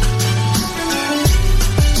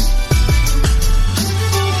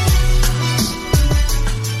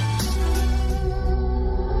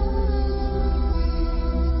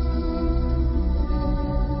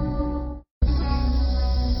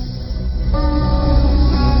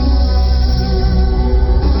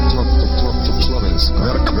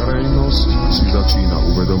 Verejnosť si začína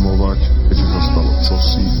uvedomovať, že sa stalo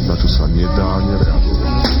čosi, na čo sa nedá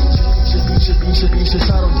nereagovať. Píše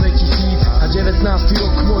sa rok 2000 a 19.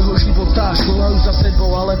 rok môjho života. Škola už za sebou,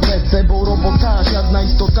 ale pred sebou robota. Žiadna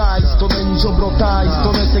istota, isto není žobrota, isto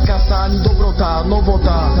neseká sa ani dobrota,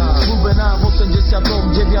 novota. Slúbená v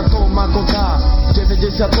 89. ako tá, v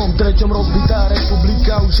 93. rozbitá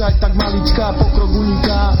republika, už aj tak maličká, pokrok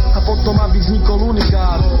uniká a potom aby vznikol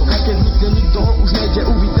unikát. A keď vznikne nikto ho už nejde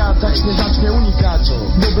uvítať, začne unikať.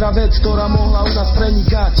 Dobrá vec, ktorá mohla u nás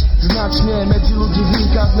prenikať, značne medzi ľudí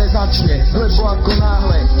vnikať nezačne, lebo ako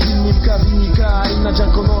náhle výnimka vyniká, ináč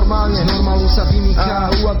ako normálne, normálu sa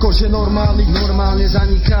vymyká, akože normálne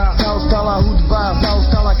zaniká. Zaostala hudba,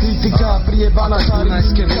 zaostala kritika, priebaná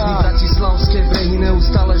Dunajské vody, bratislavské brehy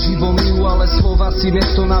neustále živo mijú, ale Slováci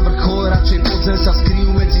miesto na vrchol, radšej pod zem sa skryjú,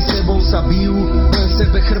 medzi sebou sa bijú, len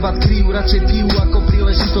sebe chrbát kryjú, radšej pijú, ako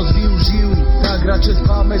príležitosť využijú. Tak radšej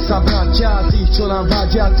spáme sa bratia, tých čo nám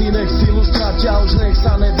vadia, tí nech silu stratia, už nech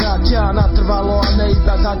sa nevrátia, natrvalo a ne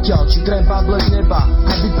iba zatiaľ, či treba blesť neba,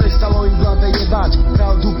 aby prestalo im v hlave jebať,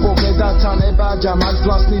 pravdu povedať sa nebáť a mať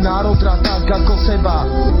vlastný národ rád tak ako seba.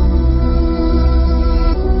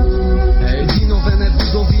 Vynovené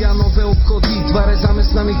budovy a nové obchody obchody, tvare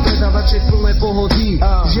zamestnaných predávaček plné pohody.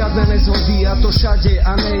 Žiadne nezhody a to všade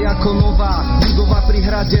a ne ako nová budova pri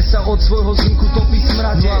hrade sa od svojho zimku topí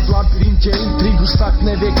smrade. No a v labyrinte intrig už fakt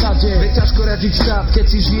nevie kade. Veď ťažko riadiť štát, keď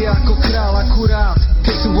si žije ako král akurát.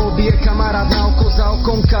 Keď sú voľby je kamarát na oko za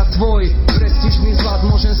okomka tvoj. Prestíž mi zlad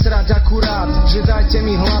môžem srať akurát, že dajte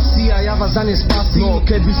mi hlasy a ja vás za ne spasím. No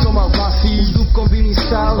keby som mal vlasy, už dúbkom by mi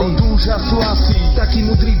stáli. Od úžasu asi, takí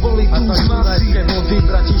mudrí boli tu už masy. A vody,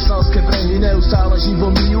 bratislavské brehy neustále živo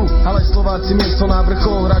mijú, ale Slováci miesto na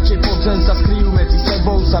vrchol radšej pod zem sa skryjú. Medzi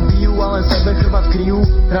sebou sa bijú, ale sebe chrbát kryjú.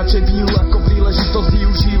 Radšej bijú ako príležitosť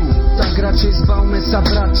využijú. Tak radšej zbavme sa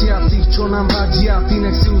bratia tých, čo nám vadia. Tí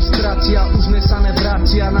nech si už stratia, už sme sa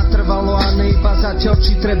nevrátia natrvalo a ne iba zatiaľ,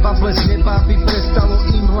 či treba blesk neba, aby prestalo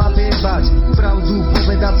im hlavie bať. Pravdu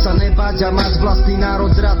povedať sa nebať a mať vlastný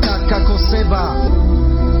národ rád tak ako seba.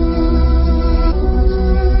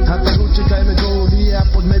 A tak utekajme do Unie a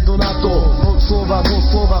poďme do NATO. Od slova do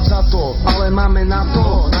slova vzato, ale máme na to.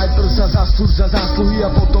 No, najprv sa zaslúž za zásluhy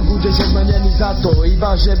a potom budeš odmenený za to.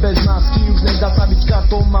 Iba že bez masky už nedá sa byť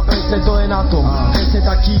katom a presne to je na tom. Presne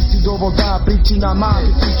taký si dôvod a príčina má.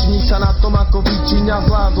 Keď vyčiníš sa na tom, ako vyčíňa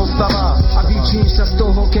zlá zostáva. A vyčiníš sa z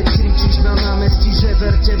toho, keď kričíš na námestí, že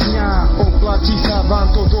verte v mňa. Oplatí sa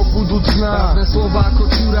vám to do budúcna. Právne slova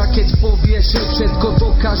ako čúra, keď povie, že všetko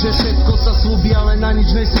dokáže, všetko sa slúbi, ale na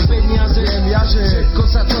nič nesú peniaze. Všetko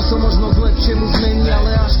sa časom možno k lepšiemu zmení,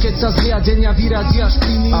 ale až keď sa z riadenia vyradia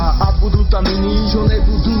špiny a budú tam iní, čo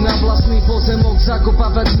nebudú na vlastný pozemok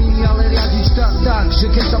zakopávať miny, ale riadiť tak, že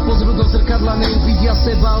keď sa pozrú do zrkadla neuvidia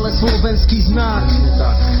seba, ale slovenský znak.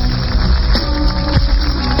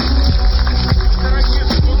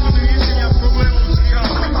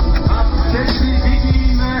 A všetci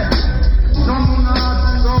vidíme, čomu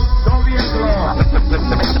nás to doviedlo.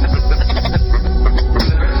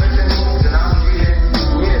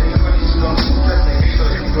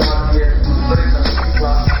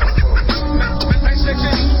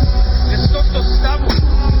 Že z tohto stavu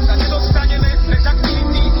sa nedostaneme bez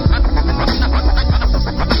aktivity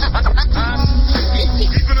a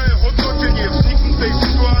chybné hodnotenie vzniknutej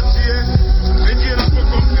situácie vedie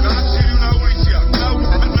napokon k násiliu na uliciach. Na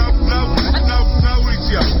uliciach. Na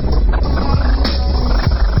uliciach.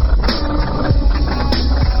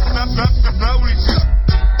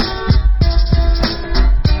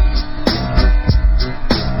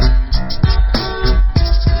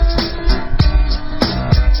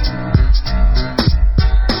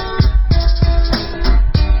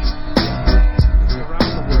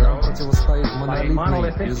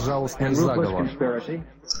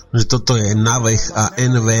 Že toto je NAVEH a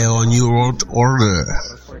NVO New World Order.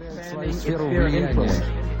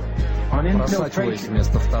 Просачиваясь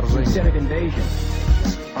вместо вторжения,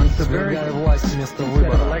 свергая власть вместо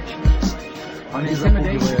выбора и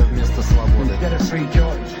запугивая вместо свободы.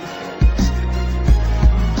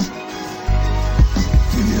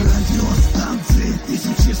 Радиостанции,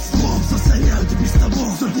 тысячи слов засоряют без того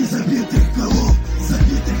сотни забитых голов,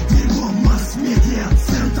 забитых дерьмом масс-медиа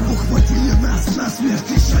центров. Ухватили нас на смерть,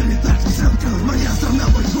 лишали так центров. Моя страна,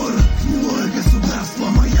 мой город, милое государство,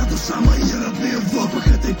 моя душа, мои родные в лобах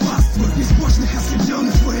этой паствы. Безбожных,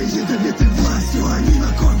 ослепленных своей ядовитой властью, они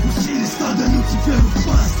на кон пустили стадо, теперь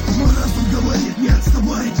упасть. Мой разум говорит, не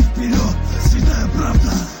отставайте вперед. Святая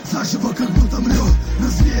правда, за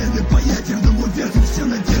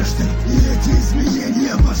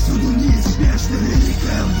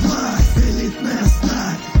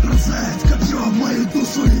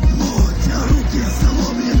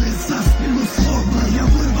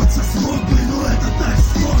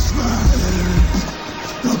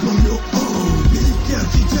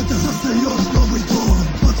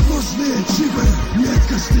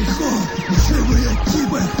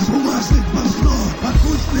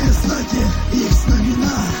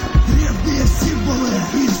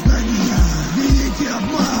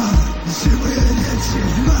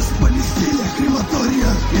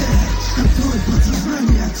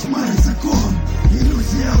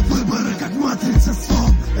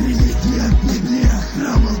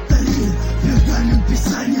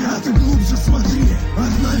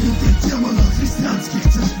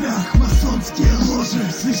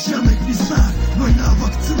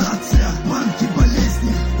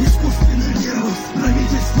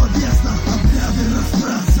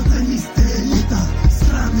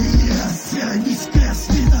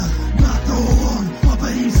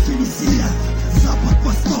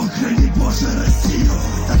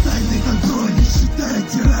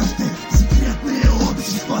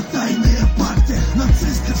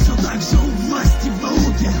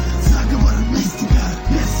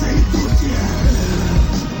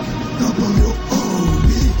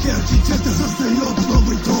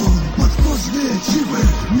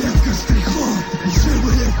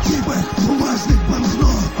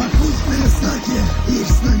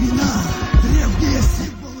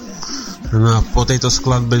No a po tejto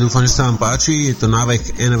skladbe dúfam, že sa vám páči, je to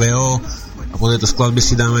návek NVO a po tejto skladbe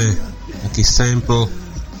si dáme taký sample.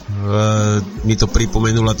 Mi to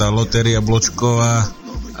pripomenula tá lotéria Bločková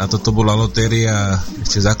a toto bola lotéria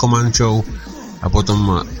ešte za Komančov a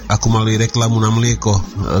potom ako mali reklamu na mlieko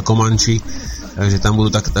Komanči, takže tam budú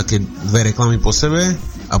také dve reklamy po sebe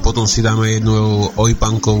a potom si dáme jednu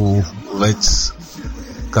ojpankovú vec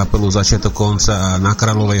kapelu Začiatok konca na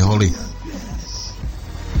Kráľovej holi.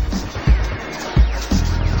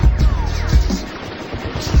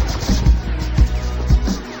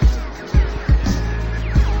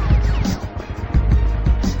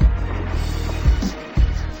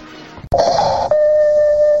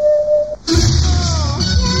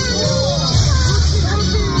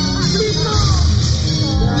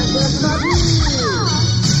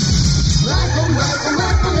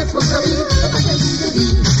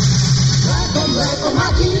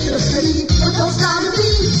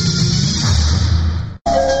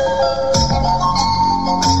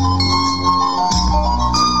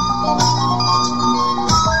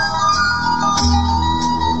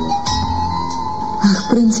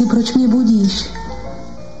 Proč mě budíš?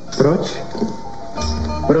 Proč?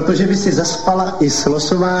 Protože by si zaspala i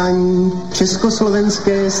slosování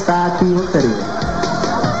Československé státní loterie.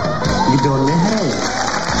 Kdo nehraje,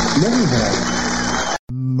 nevyhraje.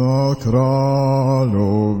 Na Kráľovej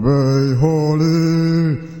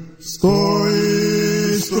holi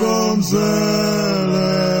stojí strom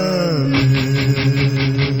zelený.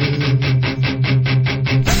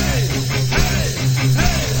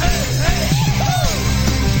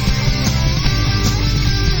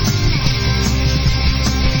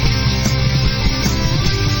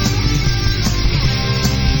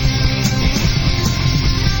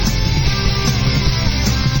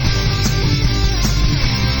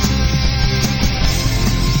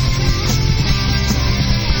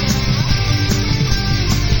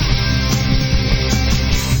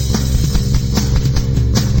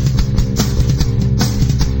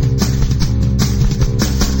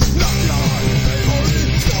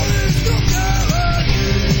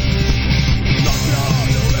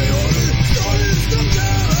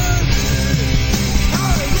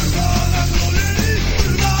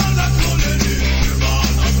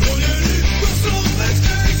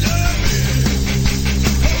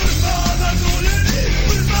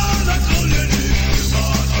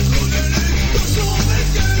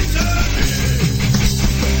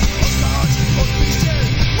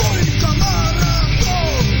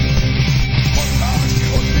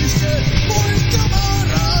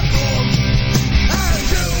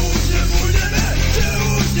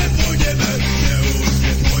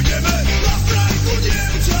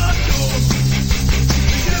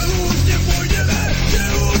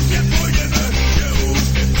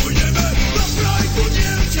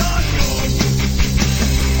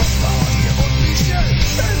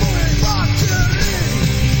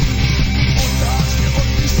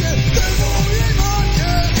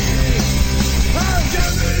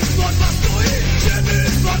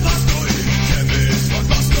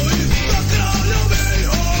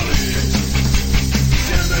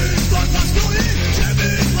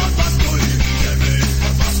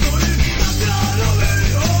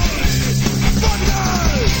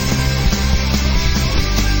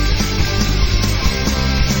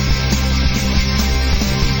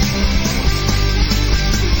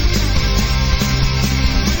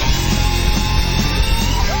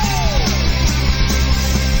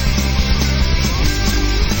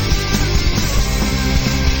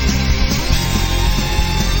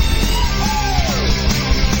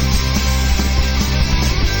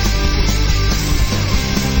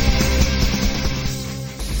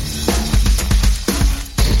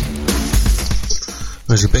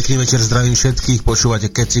 Takže pekný večer, zdravím všetkých,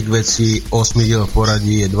 počúvate Kecy K Veci, 8. diel v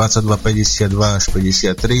poradí je 22, 52 až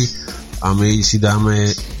 53 a my si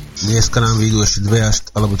dáme, dneska nám vyjdú ešte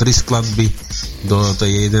 2 alebo 3 skladby do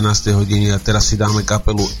tej 11. hodiny a teraz si dáme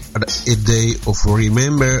kapelu A Day of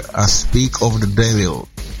Remember a Speak of the Devil,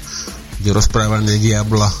 kde rozprávanie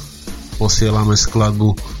diabla posielame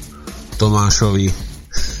skladbu Tomášovi,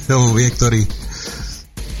 on vie, ktorý.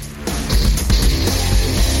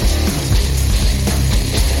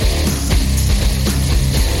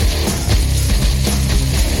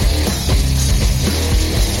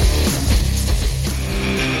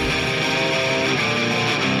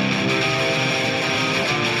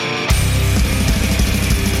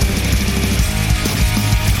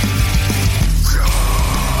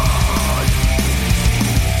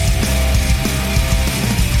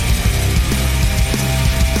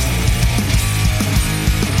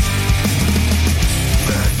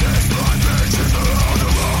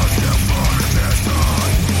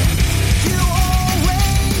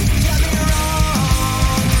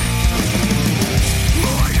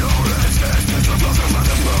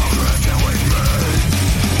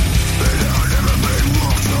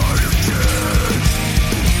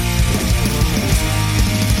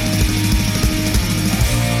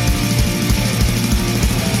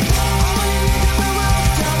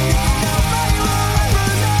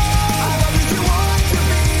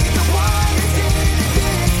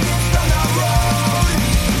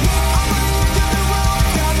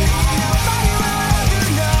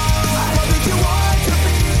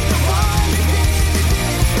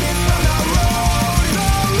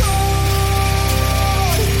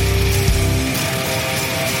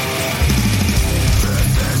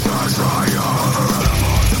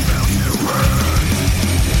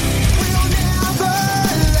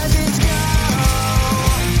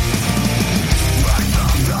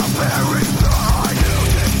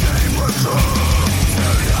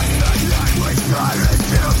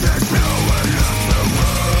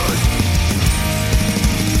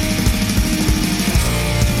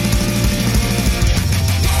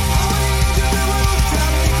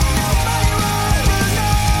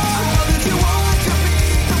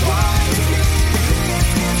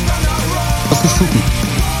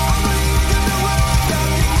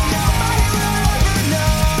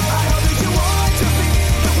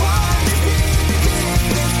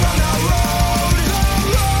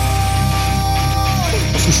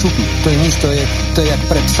 To je nič, to je jak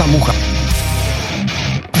pre psa mucha.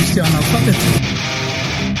 Vy ste analfabeti.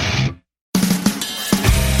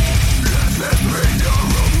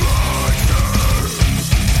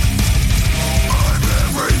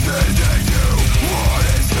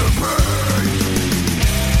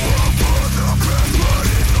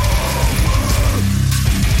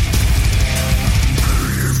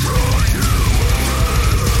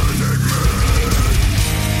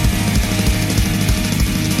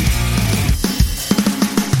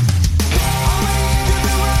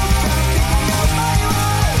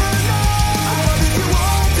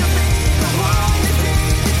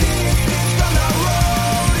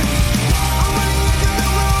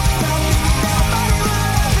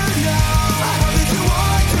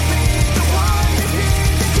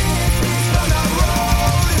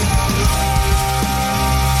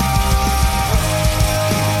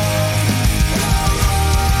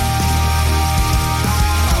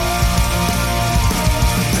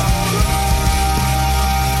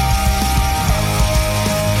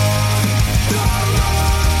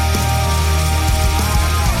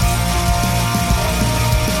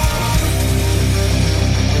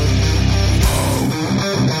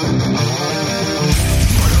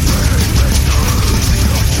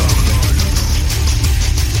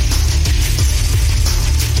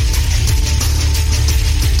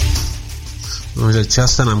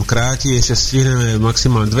 Čas sa nám kráti, ešte stihneme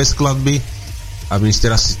maximálne 2 skladby a my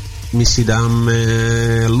si dáme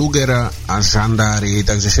Lugera a Žandári,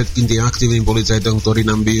 takže všetkým tým aktívnym policajtom, ktorí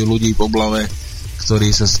nám bijú ľudí po hlave,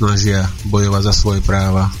 ktorí sa snažia bojovať za svoje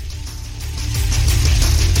práva.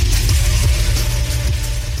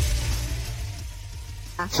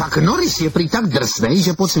 Chuck Norris je prý tak drsnej,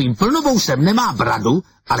 že pod svým plnovousem nemá bradu,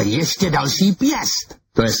 ale ještě další pěst.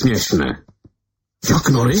 To je směšné. Chuck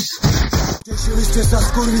Norris? Tešili ste sa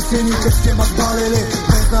skurvisení, keď ste ma zbalili.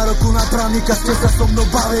 Bez nároku na právnika ste sa so mnou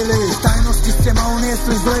bavili. V tajnosti ste ma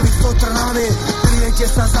uniesli z levých do Trnavy. Kryjete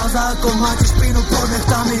sa za zákon, máte špínu pod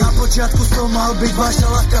nechtami. Na počiatku som mal byť vaša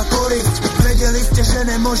ľahká korist. Vedeli ste, že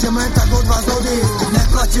nemôžem len tak od vás odísť.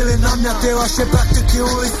 Neplatili na mňa tie vaše praktiky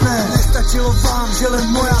uličné. Nestačilo vám, že len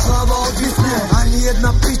moja hlava odvisne. Ani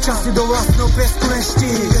jedna piča si do vlastného piesku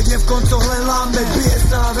neští. Keď je v koncoch len láme, bije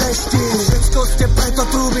sa a vreští. Všetko ste preto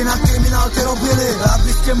trúby na kriminál robili,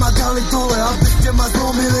 aby ste ma dali dole, aby ste ma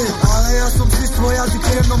zlomili. Ale ja som si svoj jazyk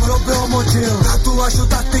v jednom hrobe omočil. Na tú vašu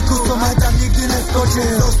taktiku som aj tak nikdy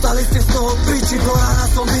neskočil. Dostali ste z toho piči, do rána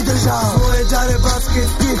som vydržal. Svoje dare bácky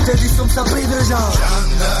cti, vtedy som sa pridržal.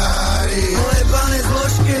 Žandári, pojebané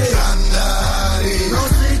zložky. Žandári,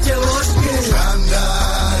 nosíte vložky.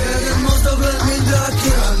 Žandári, jeden mozog len mindráky.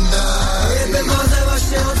 Žandári, jebem vás aj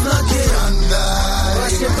vaše odznaky. Žandári,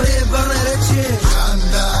 vaše prijebané reči.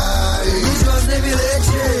 Žandári, nič vás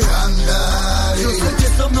nevylieči. Žandári, čo chcete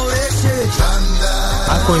so mnou riešiť? Žandári,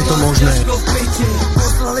 ako je to možné?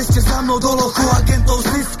 Poslali ste za mnou do lochu agentov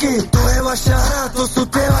zisky. To je vaša hra, to sú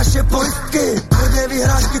tie vaše poistky. Tvrdé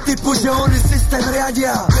vyhrážky typu, že oni systém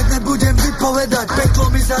riadia. Keď nebudem vypovedať, peklo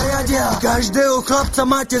mi zariadia. Každého chlapca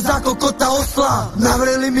máte za kokota osla.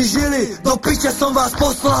 Navreli mi žily, do piče som vás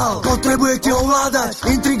poslal. Potrebujete ovládať,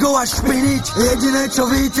 intrigovať, špiniť. Jediné čo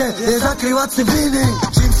víte, je zakrývať si viny.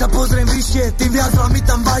 Čím sa pozriem vyššie, tým viac vám mi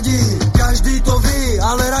tam vadí. Každý to ví,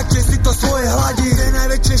 ale radšej si to svoje hladí. Tie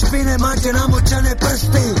najväčšie špine máte namočané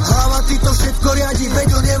prsty. Hlava ty to všetko riadi, veď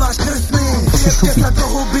on je váš krstný. Jebte sa do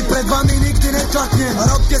huby, pred vami nikdy netlaknem.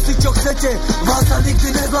 Robte si čo chcete, vás sa nikdy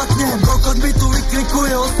nezlaknem. Kokot mi tu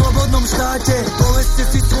vykrikuje o slobodnom štáte. Povedzte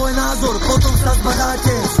si svoj názor, potom sa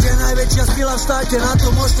zbadáte. Ste najväčšia sila v štáte, na to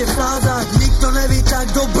môžete vsázať. Nikto neví tak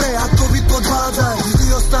dobre, ako vy podvádzať. Vždy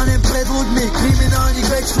ostanem pred ľuďmi, kriminálnik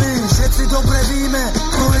večný. Všetci dobre víme,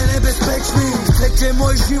 kto je nebezpečný. Chcete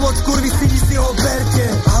môj život, kurvy si ho berte.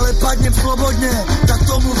 Ale padnem slobodne, tak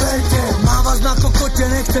tomu verte. Mám vás na kokote,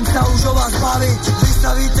 nechcem sa už o vás baviť. Vy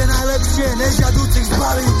sa víte najlepšie, nežiadúcich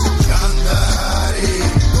zbaviť. Žandári,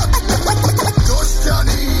 do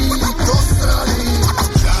šťany, do strany.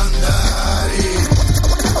 Žandári,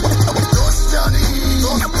 do šťany,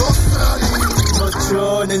 do strany. No čo,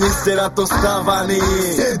 není ste na to stávaní.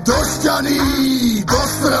 Ste do šťany, do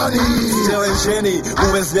strany. Ste len ženy,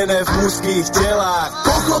 uväznené v mužských telách.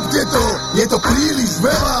 Pochopte to, je to príliš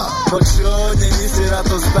veľa. No čo, není ste na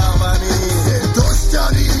to stávaní. Ste do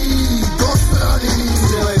šťany, do strany.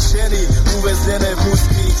 Ste len ženy, uväznené v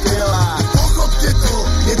mužských telách. Pochopte to,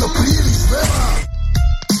 je to príliš veľa.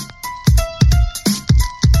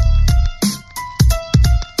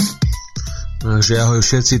 Takže ahoj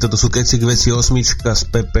všetci, toto sú Kecy K Veci 8 z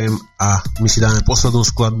PPM a my si dáme poslednú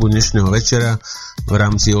skladbu dnešného večera. v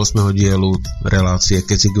rámci 8. dielu relácie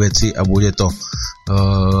Kecy K Veci a bude to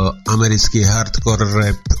americký hardcore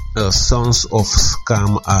rap Sons of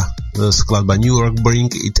Scum a skladba New York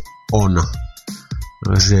Bring It On.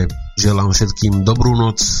 Takže želám všetkým dobrú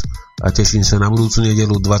noc a teším sa na budúcu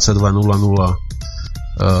nedeľu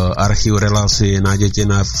 22.00. Archív relácie nájdete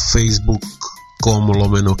na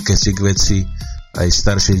facebook.com/Kecy K Veci, aj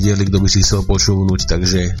staršie diely, kto by si chcel počúvnuť,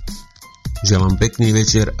 takže želám pekný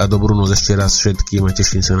večer a dobrú noc ešte raz všetkým a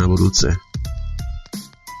teším sa na budúce.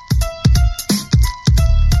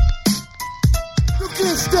 You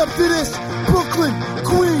can't step to this. Brooklyn,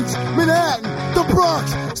 Queens, Manhattan, the Bronx,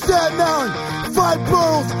 Staten Island, 5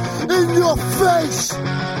 boroughs in your face.